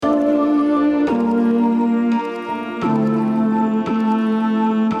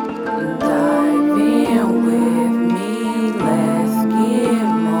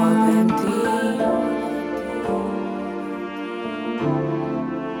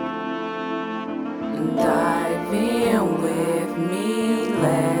Come with me,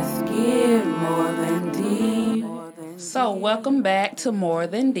 let's get more than deep. So, welcome back to More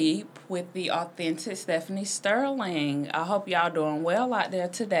Than Deep with the authentic Stephanie Sterling. I hope y'all doing well out there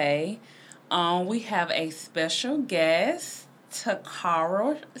today. We have a special guest,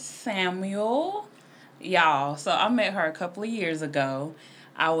 Toccara Samuel. Y'all, so I met her a couple of years ago.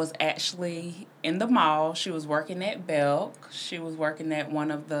 I was actually in the mall. She was working at Belk. She was working at one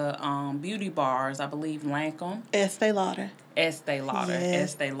of the beauty bars, I believe, Lancome. Estee Lauder. Estee Lauder.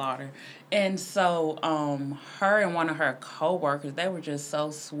 Yes. Estee Lauder. And so her and one of her co-workers, they were just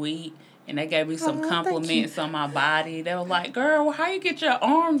so sweet. And they gave me some compliments on my body. They were like, girl, how you get your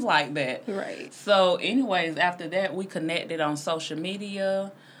arms like that? Right. So anyways, after that, we connected on social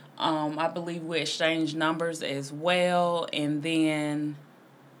media. I believe we exchanged numbers as well. And then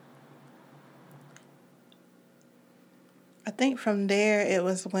I think from there, it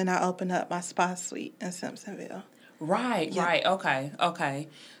was when I opened up my spa suite in Simpsonville. Right. Okay.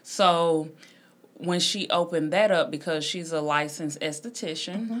 So when she opened that up, because she's a licensed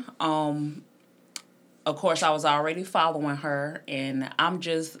esthetician, of course, I was already following her, and I'm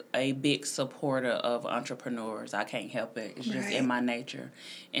just a big supporter of entrepreneurs. I can't help it. It's just in my nature.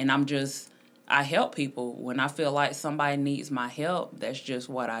 And I help people. When I feel like somebody needs my help, that's just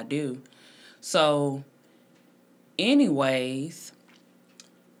what I do. So anyways,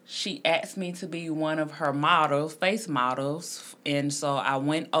 she asked me to be one of her models, face models. And so I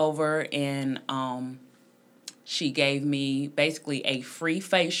went over and she gave me basically a free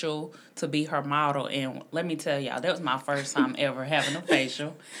facial to be her model. And let me tell y'all, that was my first time ever having a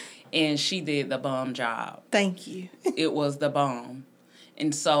facial. And she did the bomb job. Thank you. It was the bomb.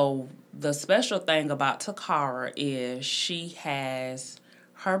 And so the special thing about Toccara is she has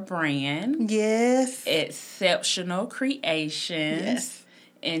her brand. Yes. Exceptional Creations. Yes.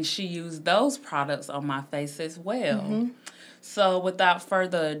 And she used those products on my face as well. So without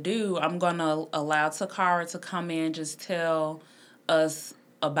further ado, I'm going to allow Toccara to come in, just tell us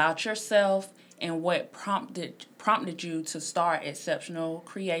about yourself and what prompted you to start Exceptional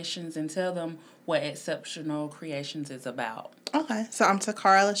Creations, and tell them what Exceptional Creations is about. Okay, so I'm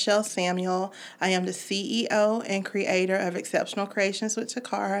Toccara Lachelle Samuel. I am the CEO and creator of Exceptional Creations with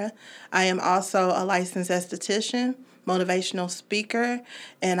Toccara. I am also a licensed esthetician, motivational speaker,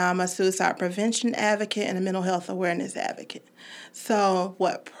 and I'm a suicide prevention advocate and a mental health awareness advocate. So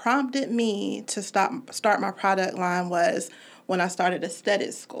what prompted me to start my product line was when I started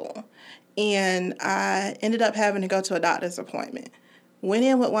aesthetic school. And I ended up having to go to a doctor's appointment. Went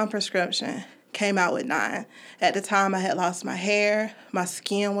in with one prescription, came out with 9. At the time, I had lost my hair. My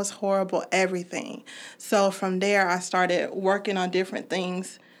skin was horrible, everything. So from there, I started working on different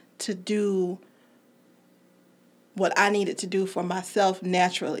things to do what I needed to do for myself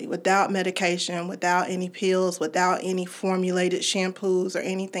naturally, without medication, without any pills, without any formulated shampoos or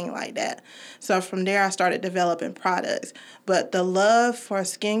anything like that. So from there, I started developing products. But the love for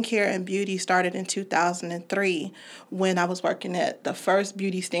skincare and beauty started in 2003 when I was working at the first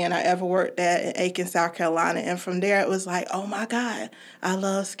beauty stand I ever worked at in Aiken, South Carolina. And from there, it was like, oh my God, I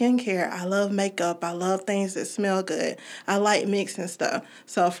love skincare. I love makeup. I love things that smell good. I like mixing stuff.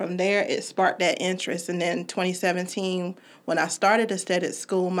 So from there, it sparked that interest. And then 2017, when I started aesthetic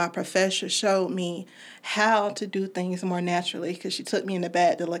school, my professor showed me how to do things more naturally, because she took me in the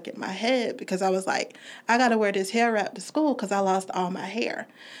back to look at my head, because I was like, I got to wear this hair wrap to school because I lost all my hair.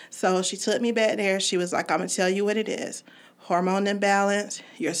 So she took me back there. She was like, I'm going to tell you what it is. Hormone imbalance,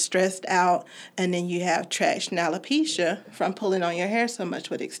 you're stressed out, and then you have traction alopecia from pulling on your hair so much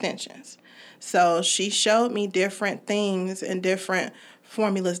with extensions. So she showed me different things and different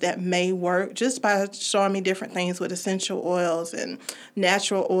formulas that may work just by showing me different things with essential oils and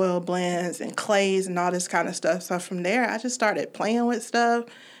natural oil blends and clays and all this kind of stuff. So from there, I just started playing with stuff,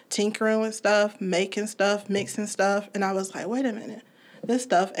 tinkering with stuff, making stuff, mixing stuff. And I was like, wait a minute, this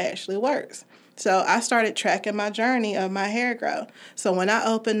stuff actually works. So I started tracking my journey of my hair growth. So when I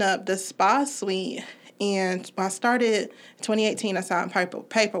opened up the spa suite, and I started 2018, I signed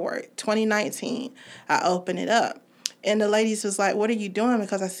paperwork. 2019, I opened it up. And the ladies was like, what are you doing?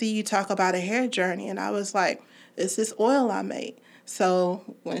 Because I see you talk about a hair journey. And I was like, it's this oil I make.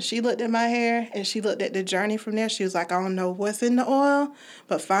 So when she looked at my hair and she looked at the journey from there, she was like, I don't know what's in the oil,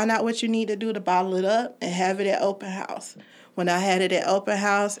 but find out what you need to do to bottle it up and have it at open house. When I had it at open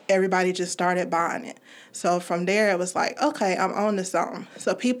house, everybody just started buying it. So from there, it was like, okay, I'm on to something.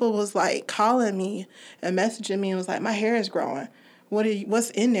 So people was like calling me and messaging me and was like, my hair is growing.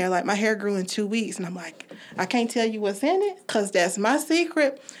 What's in there? Like, my hair grew in 2 weeks. And I'm like, I can't tell you what's in it because that's my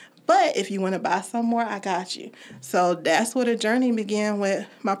secret. But if you want to buy some more, I got you. So that's where the journey began with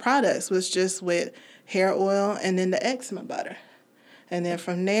my products, was just with hair oil and then the eczema butter. And then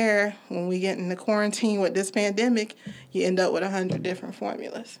from there, when we get into quarantine with this pandemic, you end up with 100 different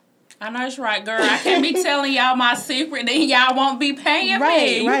formulas. I know it's right, girl. I can't be telling y'all my secret, then y'all won't be paying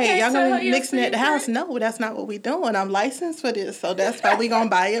me. Right. Y'all gonna be mixing at the house. No, that's not what we doing. I'm licensed for this, so that's why we gonna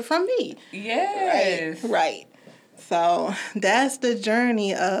buy it from me. Yes. Right. So that's the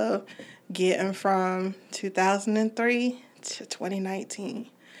journey of getting from 2003 to 2019.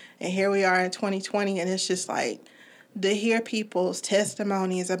 And here we are in 2020, and it's just like to hear people's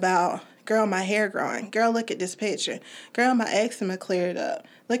testimonies about, girl, my hair growing. Girl, look at this picture. Girl, my eczema cleared up.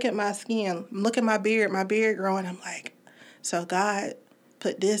 Look at my skin. Look at my beard growing. I'm like, so God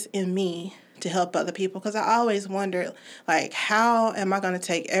put this in me to help other people. Because I always wondered, like, how am I going to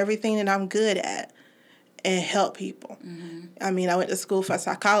take everything that I'm good at and help people? Mm-hmm. I mean, I went to school for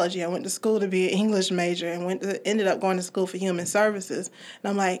psychology. I went to school to be an English major and ended up going to school for human services. And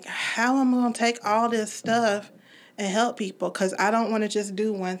I'm like, how am I going to take all this stuff and help people? Because I don't want to just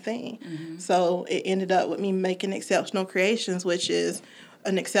do one thing. Mm-hmm. So it ended up with me making Exceptional Creations, which is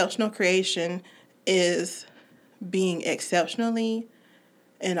an exceptional creation is being exceptionally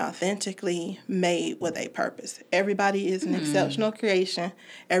and authentically made with a purpose. Everybody is an exceptional creation.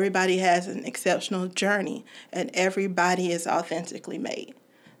 Everybody has an exceptional journey, and everybody is authentically made.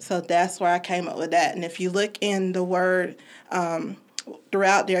 So that's where I came up with that. And if you look in the word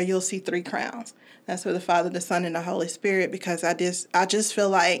throughout there, you'll see 3 crowns. That's for the Father, the Son, and the Holy Spirit, because I just feel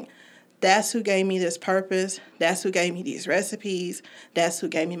like that's who gave me this purpose. That's who gave me these recipes. That's who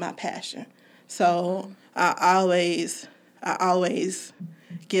gave me my passion. So I always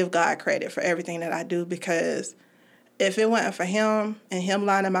give God credit for everything that I do, because if it wasn't for him and him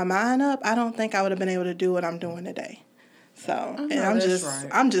lining my mind up, I don't think I would have been able to do what I'm doing today. So, and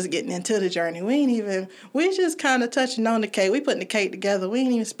I'm just getting into the journey. We just kind of touching on the cake. We putting the cake together. We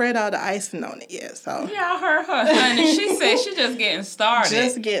ain't even spread all the icing on it yet. So yeah, I heard her, honey. She said she just getting started.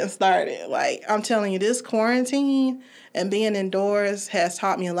 Just getting started. Like, I'm telling you, this quarantine and being indoors has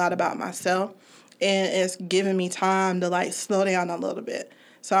taught me a lot about myself, and it's given me time to like slow down a little bit.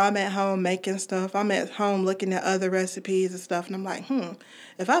 So I'm at home making stuff. I'm at home looking at other recipes and stuff, and I'm like,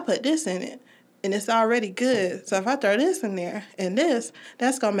 if I put this in it, and it's already good. So if I throw this in there and this,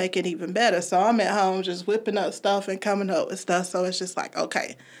 that's going to make it even better. So I'm at home just whipping up stuff and coming up with stuff. So it's just like,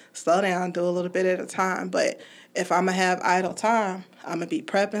 okay, slow down, do a little bit at a time. But if I'm going to have idle time, I'm going to be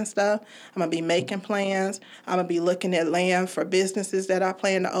prepping stuff. I'm going to be making plans. I'm going to be looking at land for businesses that I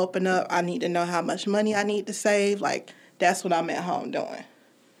plan to open up. I need to know how much money I need to save. Like, that's what I'm at home doing.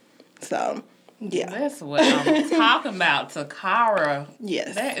 So, yeah. That's what I'm talking about, Toccara.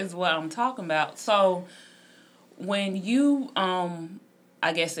 Yes. That is what I'm talking about. So, when you,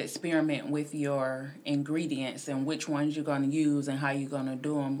 I guess, experiment with your ingredients and which ones you're going to use and how you're going to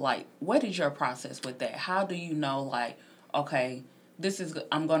do them, like, what is your process with that? How do you know, like, okay,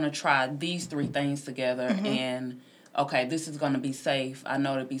 I'm going to try these 3 things together, and okay, this is going to be safe. I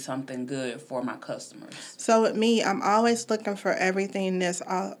know it'll be something good for my customers. So with me, I'm always looking for everything that's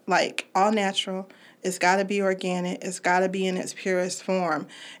all natural. It's got to be organic. It's got to be in its purest form.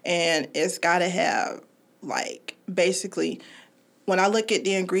 And it's got to have, like, basically, when I look at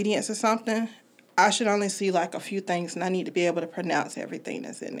the ingredients of something, I should only see, like, a few things, and I need to be able to pronounce everything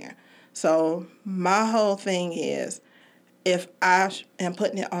that's in there. So my whole thing is, if I am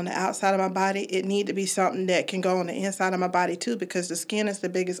putting it on the outside of my body, it need to be something that can go on the inside of my body too, because the skin is the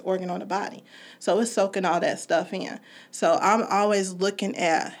biggest organ on the body. So it's soaking all that stuff in. So I'm always looking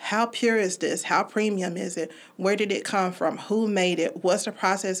at how pure is this? How premium is it? Where did it come from? Who made it? What's the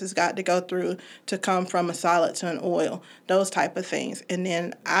process it's got to go through to come from a solid to an oil? Those type of things. And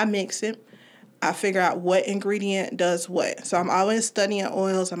then I mix it. I figure out what ingredient does what. So I'm always studying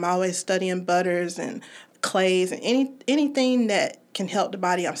oils. I'm always studying butters and clays and anything that can help the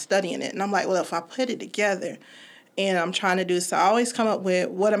body. I'm studying it. And I'm like, well, if I put it together and I'm trying to do so, I always come up with,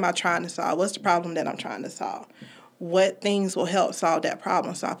 what am I trying to solve? What's the problem that I'm trying to solve? What things will help solve that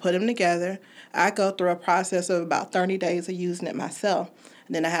problem? So I put them together. I go through a process of about 30 days of using it myself.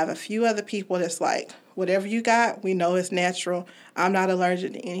 And then I have a few other people that's like, whatever you got, we know it's natural. I'm not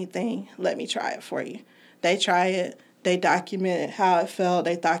allergic to anything. Let me try it for you. They try it. They document how it felt.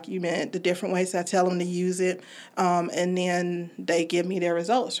 They document the different ways I tell them to use it. And then they give me their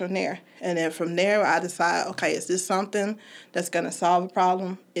results from there. And then from there, I decide, okay, is this something that's going to solve a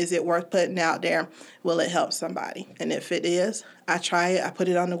problem? Is it worth putting out there? Will it help somebody? And if it is, I try it. I put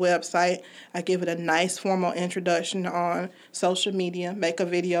it on the website. I give it a nice formal introduction on social media, make a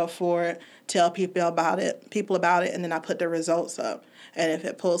video for it, tell people about it, and then I put the results up. And if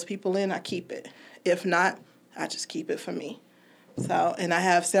it pulls people in, I keep it. If not, I just keep it for me. So, and I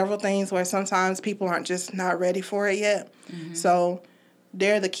have several things where sometimes people aren't just not ready for it yet. Mm-hmm. So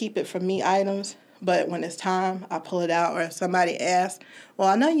they're the keep it for me items. But when it's time, I pull it out. Or if somebody asks, well,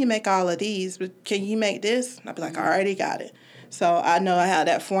 I know you make all of these, but can you make this? I'll be like, I already got it. So I know I have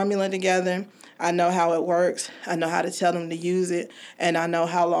that formula together. I know how it works. I know how to tell them to use it. And I know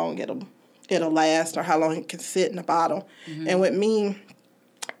how long it'll last or how long it can sit in a bottle. Mm-hmm. And with me,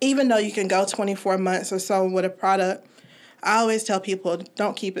 even though you can go 24 months or so with a product, I always tell people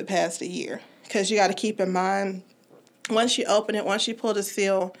don't keep it past a year because you got to keep in mind, once you open it, once you pull the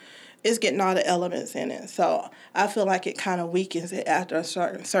seal, it's getting all the elements in it. So I feel like it kind of weakens it after a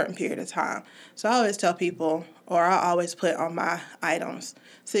certain period of time. So I always tell people, or I always put on my items,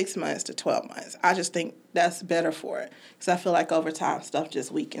 6 months to 12 months. I just think that's better for it because I feel like over time stuff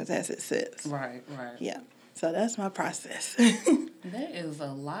just weakens as it sits. Right. Yeah. So that's my process. That is a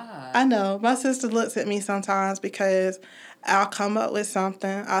lot. I know. My sister looks at me sometimes because I'll come up with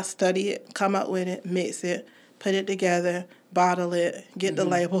something, I'll study it, come up with it, mix it, put it together, bottle it, get the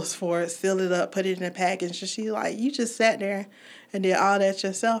labels for it, seal it up, put it in a package. And she's like, you just sat there and did all that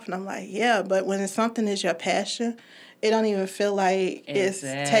yourself. And I'm like, yeah, but when something is your passion, it don't even feel like it's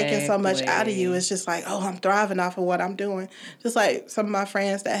taking so much out of you. It's just like, oh, I'm thriving off of what I'm doing. Just like some of my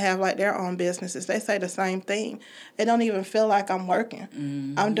friends that have like their own businesses, they say the same thing. It don't even feel like I'm working.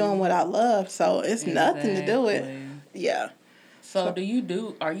 Mm-hmm. I'm doing what I love, so it's nothing to do with. Yeah. So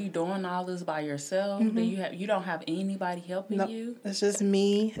are you doing all this by yourself? Mm-hmm. You don't have anybody helping you? It's just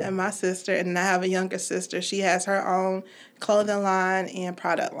me and my sister, and I have a younger sister. She has her own clothing line and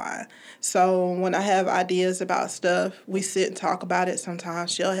product line. So when I have ideas about stuff, we sit and talk about it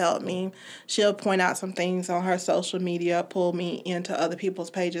sometimes. She'll help me. She'll point out some things on her social media, pull me into other people's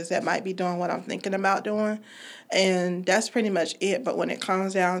pages that might be doing what I'm thinking about doing. And that's pretty much it. But when it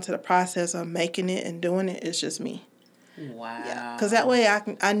comes down to the process of making it and doing it, it's just me. Wow. Yeah, because that way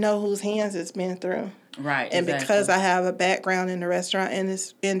I know whose hands it's been through. Right, and exactly. Because I have a background in the restaurant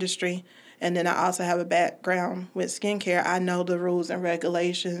industry, and then I also have a background with skincare, I know the rules and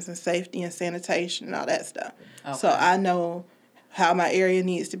regulations and safety and sanitation and all that stuff. Okay. So I know how my area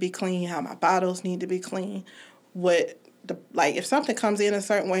needs to be clean, how my bottles need to be clean, if something comes in a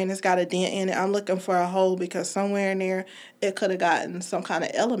certain way and it's got a dent in it, I'm looking for a hole because somewhere in there it could have gotten some kind of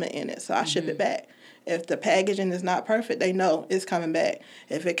element in it, so I ship it back. If the packaging is not perfect, they know it's coming back.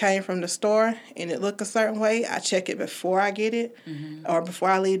 If it came from the store and it looked a certain way, I check it before I get it or before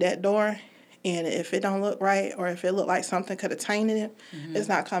I leave that door. And if it don't look right or if it look like something could have tainted it, it's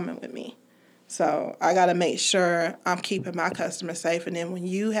not coming with me. So I got to make sure I'm keeping my customers safe. And then when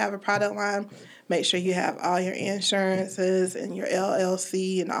you have a product line, make sure you have all your insurances and your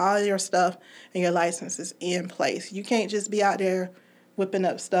LLC and all your stuff and your licenses in place. You can't just be out there whipping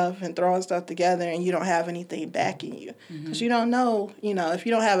up stuff and throwing stuff together and you don't have anything backing you. Because you don't know, if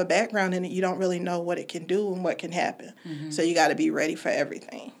you don't have a background in it, you don't really know what it can do and what can happen. So you got to be ready for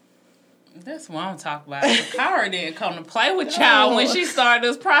everything. That's what I'm talking about. Toccara didn't come to play with y'all when she started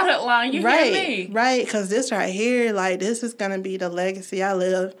this product line. You hear me? Right, because this right here, this is going to be the legacy I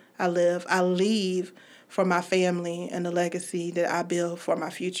leave for my family and the legacy that I build for my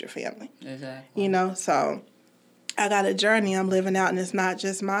future family. Exactly. So I got a journey I'm living out, and it's not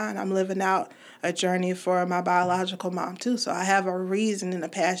just mine. I'm living out a journey for my biological mom, too. So I have a reason and a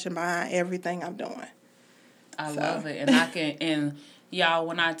passion behind everything I'm doing. I love it. And y'all,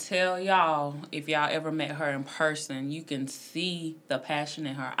 when I tell y'all, if y'all ever met her in person, you can see the passion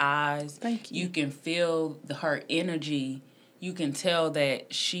in her eyes. Thank you. You can feel her energy. You can tell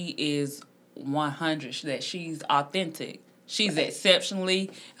that she is 100, that she's authentic. She's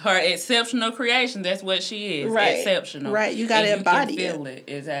her exceptional creation. That's what she is. Right. Exceptional. Right. You got to embody it. You can feel it.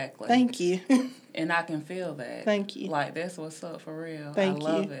 Exactly. Thank you. And I can feel that. Thank you. That's what's up for real. Thank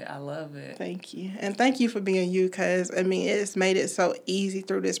you. I love it. Thank you. And thank you for being you because, it's made it so easy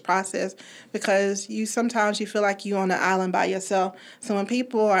through this process because sometimes you feel like you're on an island by yourself. So when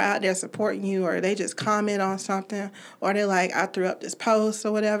people are out there supporting you or they just comment on something or they're like, I threw up this post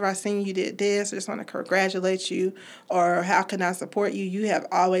or whatever, I seen you did this, I just want to congratulate you or how can I support you? You have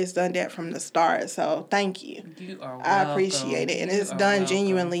always done that from the start. So thank you. You are welcome. I appreciate it. And it's done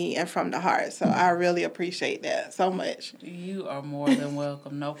genuinely and from the heart. So I really appreciate that so much. You are more than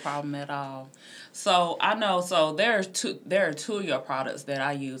welcome. No problem at all. So I know. So there are two of your products that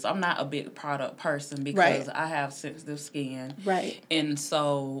I use. I'm not a big product person because I have sensitive skin. Right. And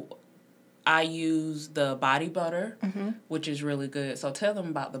so I use the body butter, which is really good. So tell them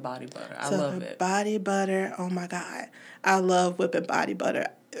about the body butter. I love it. Body butter, oh my God. I love whipping body butter.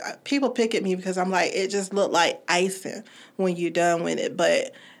 People pick at me because I'm like, it just looked like icing when you're done with it.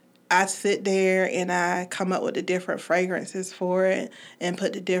 But I sit there and I come up with the different fragrances for it and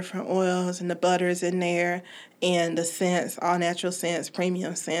put the different oils and the butters in there and the scents, all natural scents,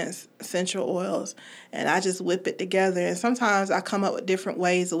 premium scents, essential oils. And I just whip it together. And sometimes I come up with different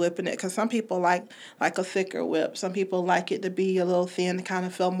ways of whipping it because some people like a thicker whip. Some people like it to be a little thin to kind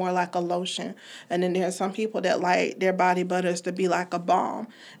of feel more like a lotion. And then there are some people that like their body butters to be like a balm.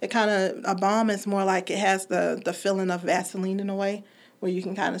 A balm is more like it has the feeling of Vaseline in a way, where you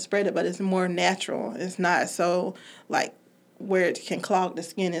can kind of spread it, but it's more natural. It's not so like where it can clog the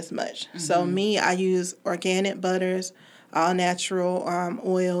skin as much. So I use organic butters, all natural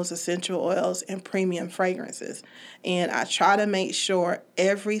oils, essential oils, and premium fragrances. And I try to make sure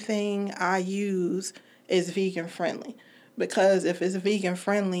everything I use is vegan friendly. Because if it's vegan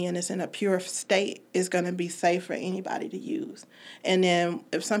friendly and it's in a pure state, it's going to be safe for anybody to use. And then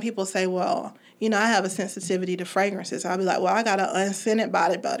if some people say, well, I have a sensitivity to fragrances, I'll be like, well, I got an unscented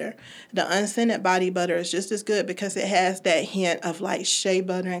body butter. The unscented body butter is just as good because it has that hint of like shea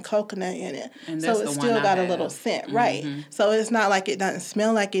butter and coconut in it. And so it's still got a little scent, right? So it's not like it doesn't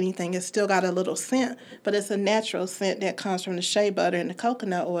smell like anything. It's still got a little scent, but it's a natural scent that comes from the shea butter and the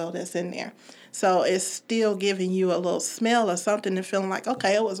coconut oil that's in there. So it's still giving you a little smell or something and feeling like,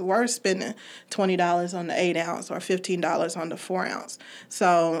 okay, it was worth spending $20 on the 8 ounce or $15 on the 4 ounce.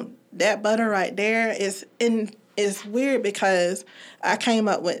 So that butter right there is weird because I came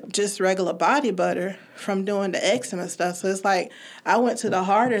up with just regular body butter from doing the eczema stuff. So it's like I went to the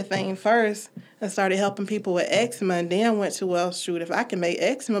harder thing first and started helping people with eczema and then went to, well, shoot, if I can make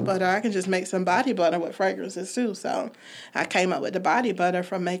eczema butter, I can just make some body butter with fragrances too. So I came up with the body butter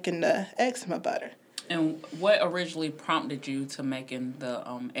from making the eczema butter. And what originally prompted you to making the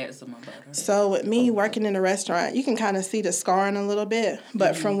eczema butter? So with me working in a restaurant, you can kind of see the scarring a little bit,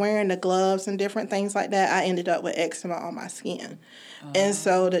 but from wearing the gloves and different things like that, I ended up with eczema on my skin. And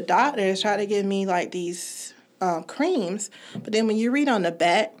so the doctors tried to give me like these creams, but then when you read on the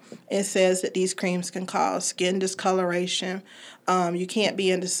back, it says that these creams can cause skin discoloration. You can't be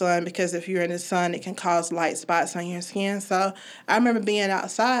in the sun because if you're in the sun, it can cause light spots on your skin. So I remember being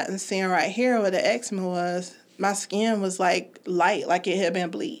outside and seeing right here where the eczema was, my skin was like light, like it had been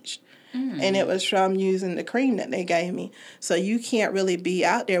bleached. And it was from using the cream that they gave me. So you can't really be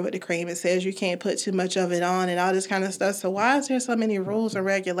out there with the cream. It says you can't put too much of it on and all this kind of stuff. So why is there so many rules and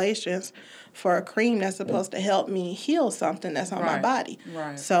regulations for a cream that's supposed to help me heal something that's on my body?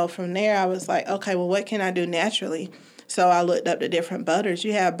 Right. So from there, I was like, okay, well, what can I do naturally? So I looked up the different butters.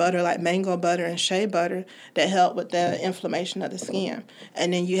 You have butter like mango butter and shea butter that help with the inflammation of the skin.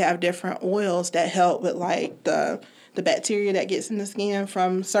 And then you have different oils that help with like the bacteria that gets in the skin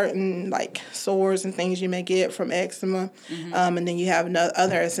from certain like sores and things you may get from eczema. And then you have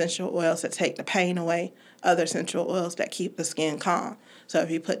other essential oils that take the pain away, other essential oils that keep the skin calm. So if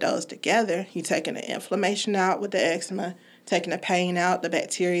you put those together, you're taking the inflammation out with the eczema, taking the pain out, the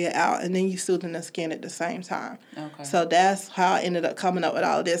bacteria out, and then you soothing the skin at the same time. Okay. So that's how I ended up coming up with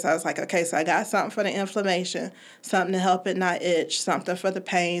all of this. I was like, okay, so I got something for the inflammation, something to help it not itch, something for the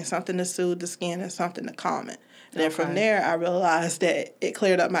pain, something to soothe the skin, and something to calm it. And then from there, I realized that it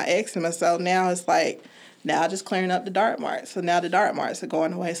cleared up my eczema. So now it's like, now just clearing up the dark marks. So now the dark marks are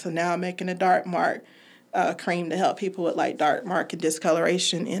going away. So now I'm making a dark mark cream to help people with like dark mark and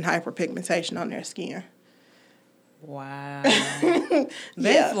discoloration and hyperpigmentation on their skin. Wow.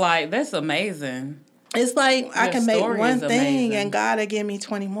 That's amazing. It's like I can make one thing and God will give me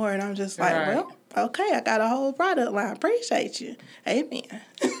 20 more. And I'm just like, well, okay, I got a whole product line. Appreciate you. Amen.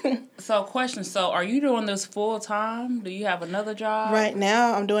 So question, are you doing this full time? Do you have another job? Right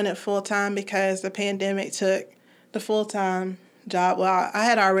now I'm doing it full time because the pandemic took the full time job. Well, I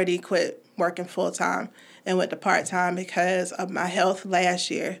had already quit working full time and went to part time because of my health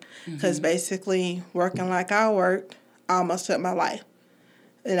last year. Because basically working like I worked almost took my life.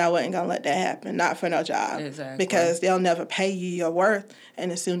 And I wasn't going to let that happen, not for no job. Exactly. Because they'll never pay you your worth,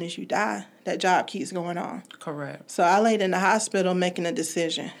 and as soon as you die, that job keeps going on. Correct. So I laid in the hospital making a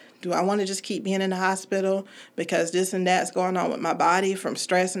decision. Do I want to just keep being in the hospital because this and that's going on with my body from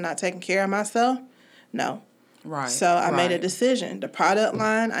stress and not taking care of myself? No. Right. So I made a decision. The product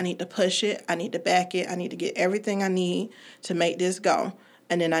line, I need to push it. I need to back it. I need to get everything I need to make this go.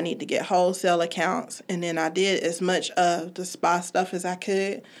 and then I need to get wholesale accounts. And then I did as much of the spa stuff as I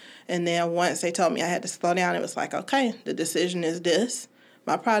could. And then once they told me I had to slow down, it was like, okay, the decision is this,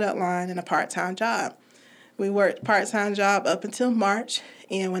 my product line and a part-time job. We worked part-time job up until March.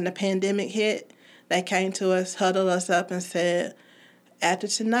 And when the pandemic hit, they came to us, huddled us up and said, after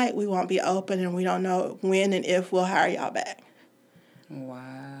tonight, we won't be open and we don't know when and if we'll hire y'all back.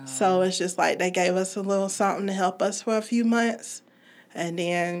 Wow. So it's just like they gave us a little something to help us for a few months. And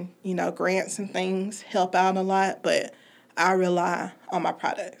then, grants and things help out a lot, but I rely on my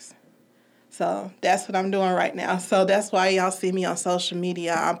products. So that's what I'm doing right now. So that's why y'all see me on social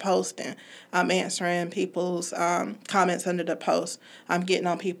media. I'm posting. I'm answering people's comments under the post. I'm getting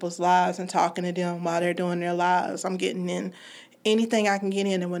on people's lives and talking to them while they're doing their lives. I'm getting in anything I can get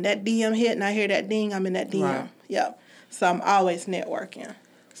in. And when that DM hit and I hear that ding, I'm in that DM. Right. Yep. So I'm always networking.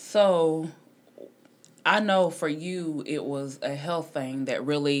 So I know for you, it was a health thing that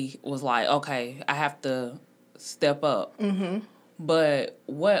really was like, okay, I have to step up. Mm-hmm. But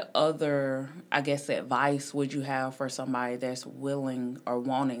what other, I guess, advice would you have for somebody that's willing or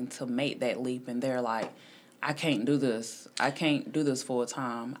wanting to make that leap and they're like, I can't do this. I can't do this full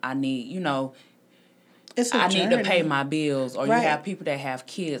time. I need, It's a I journey. need to pay my bills. Or Right. you have people that have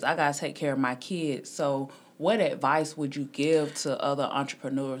kids. I got to take care of my kids. So what advice would you give to other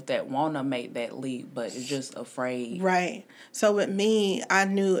entrepreneurs that want to make that leap but is just afraid? Right. So with me, I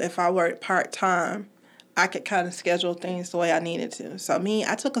knew if I worked part-time, I could kind of schedule things the way I needed to. So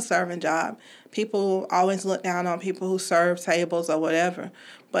I took a serving job. People always look down on people who serve tables or whatever.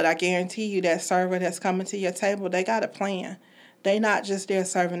 But I guarantee you that server that's coming to your table, they got a plan. They not just there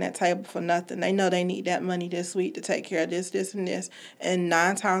serving that table for nothing. They know they need that money this week to take care of this, this, and this. And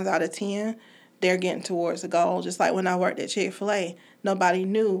 9 times out of 10, they're getting towards the goal. Just like when I worked at Chick-fil-A, nobody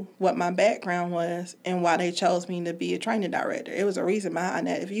knew what my background was and why they chose me to be a training director. It was a reason behind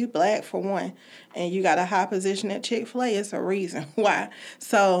that. If you black, for one, and you got a high position at Chick-fil-A, it's a reason why.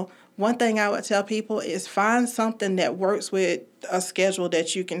 So one thing I would tell people is find something that works with a schedule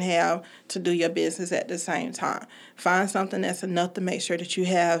that you can have to do your business at the same time. Find something that's enough to make sure that you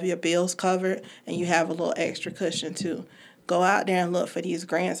have your bills covered and you have a little extra cushion too. Go out there and look for these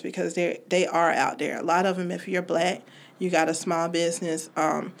grants because they are out there. A lot of them, if you're black, you got a small business.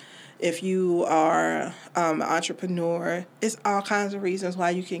 If you are an entrepreneur, it's all kinds of reasons why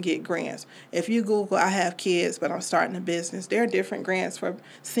you can get grants. If you Google, I have kids, but I'm starting a business, there are different grants for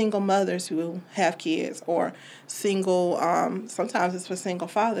single mothers who have kids or single, sometimes it's for single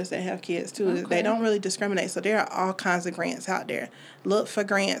fathers that have kids too. Okay. They don't really discriminate. So there are all kinds of grants out there. Look for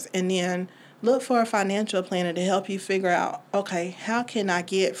grants and then look for a financial planner to help you figure out, okay, how can I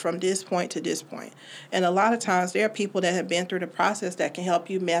get from this point to this point? And a lot of times there are people that have been through the process that can help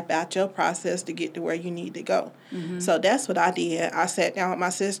you map out your process to get to where you need to go. Mm-hmm. So that's what I did. I sat down with my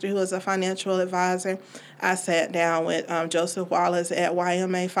sister, who is a financial advisor. I sat down with Joseph Wallace at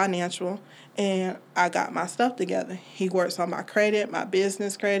YMA Financial, and I got my stuff together. He works on my credit, my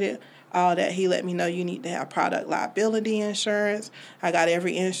business credit, all that. He let me know you need to have product liability insurance. I got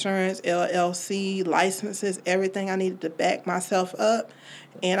every insurance, LLC, licenses, everything I needed to back myself up.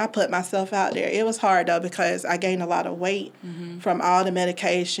 And I put myself out there. It was hard, though, because I gained a lot of weight from all the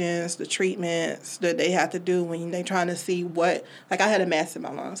medications, the treatments that they have to do when they're trying to see what... Like, I had a mass in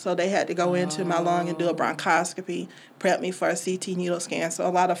my lung, so they had to go into my lung and do a bronchoscopy, prep me for a CT needle scan. So a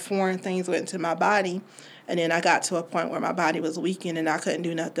lot of foreign things went into my body. And then I got to a point where my body was weakened and I couldn't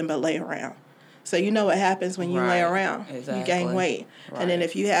do nothing but lay around. So you know what happens when you lay around. Exactly. You gain weight. Right. And then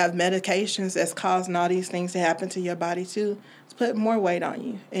if you have medications that's causing all these things to happen to your body too, it's putting more weight on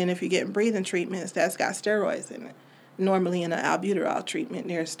you. And if you're getting breathing treatments, that's got steroids in it. Normally in an albuterol treatment,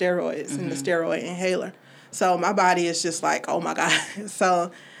 there's steroids in the steroid inhaler. So my body is just like, oh my God.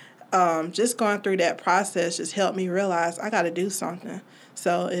 So just going through that process just helped me realize I got to do something.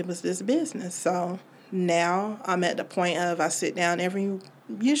 So it was this business. So now I'm at the point of I sit down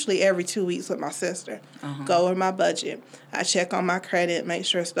usually every 2 weeks with my sister, go over my budget. I check on my credit, make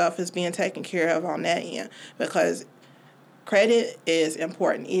sure stuff is being taken care of on that end because credit is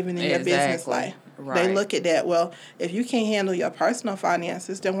important even in your business life. Right. They look at that, well, if you can't handle your personal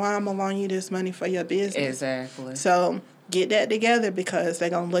finances, then why am I loaning you this money for your business? Exactly. So get that together because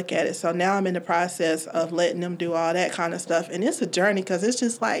they're going to look at it. So now I'm in the process of letting them do all that kind of stuff. And it's a journey because it's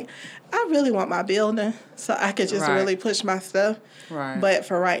just like, I really want my building so I could just really push my stuff. Right. But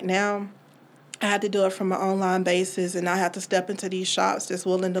for right now, I had to do it from an online basis, and I have to step into these shops that's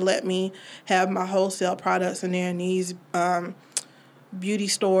willing to let me have my wholesale products in there, and these beauty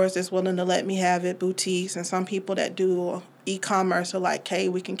stores that's willing to let me have it, boutiques, and some people that do e-commerce are like, hey,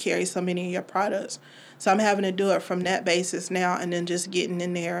 we can carry so many of your products. So I'm having to do it from that basis now, and then just getting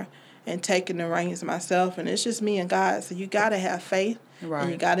in there and taking the reins myself. And it's just me and God. So you got to have faith, Right.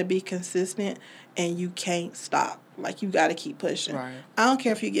 and you got to be consistent, and you can't stop. Like, you got to keep pushing. Right. I don't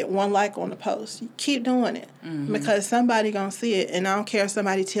care if you get one like on the post. You keep doing it, because somebody going to see it. And I don't care if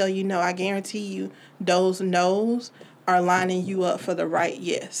somebody tell you no. I guarantee you those no's are lining you up for the right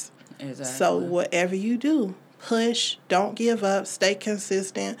yes. Exactly. So whatever you do, push, don't give up, stay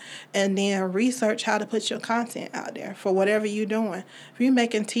consistent, and then research how to put your content out there for whatever you're doing. If you're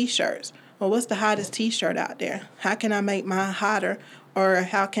making T-shirts, well, what's the hottest T-shirt out there? How can I make mine hotter? Or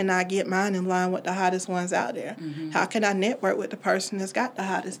how can I get mine in line with the hottest ones out there? How can I network with the person that's got the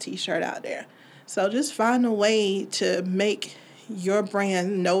hottest T-shirt out there? So just find a way to make your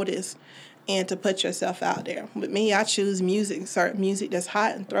brand noticed and to put yourself out there. With me, I choose certain music that's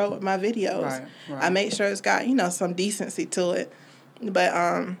hot, and throw it with my videos. Right. I make sure it's got, some decency to it. But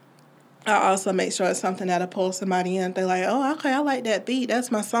I also make sure it's something that'll pull somebody in. They're like, oh, okay, I like that beat. That's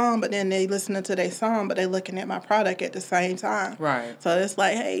my song. But then they listening to their song, but they looking at my product at the same time. Right. So it's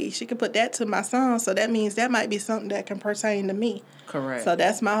like, hey, she could put that to my song. So that means that might be something that can pertain to me. Correct. So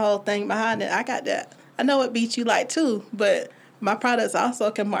that's my whole thing behind it. I got that. I know what beat you like too, but my products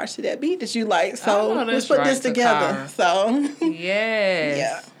also can march to that beat that you like. So let's put this together. So yes.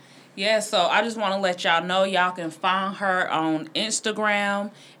 Yeah. Yeah, so I just want to let y'all know y'all can find her on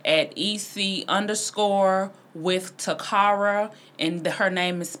Instagram at EC_with Toccara, and her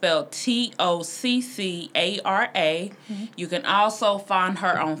name is spelled Toccara. You can also find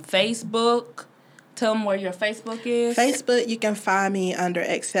her on Facebook. Tell them where your Facebook is. Facebook, you can find me under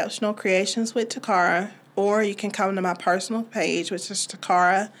Exceptional Creations with Toccara, or you can come to my personal page, which is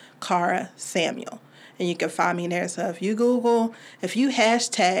Toccara Samuel. And you can find me there. So if you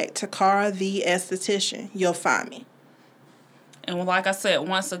hashtag Toccara the Esthetician, you'll find me. And like I said,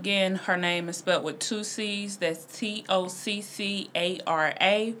 once again, her name is spelled with 2 C's. That's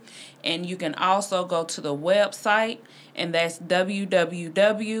Toccara. And you can also go to the website, and that's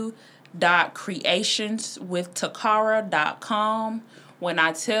www.creationswithtoccara.com. When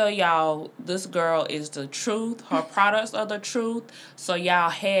I tell y'all, this girl is the truth. Her products are the truth. So y'all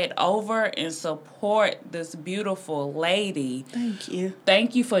head over and support this beautiful lady. Thank you.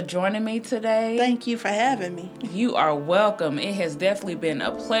 Thank you for joining me today. Thank you for having me. You are welcome. It has definitely been a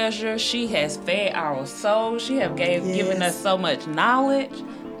pleasure. She has fed our soul. She have given us so much knowledge.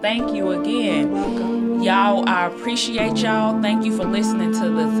 Thank you again. You're welcome. Y'all, I appreciate y'all. Thank you for listening to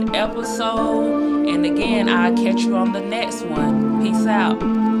this episode. And again, I'll catch you on the next one. Peace out.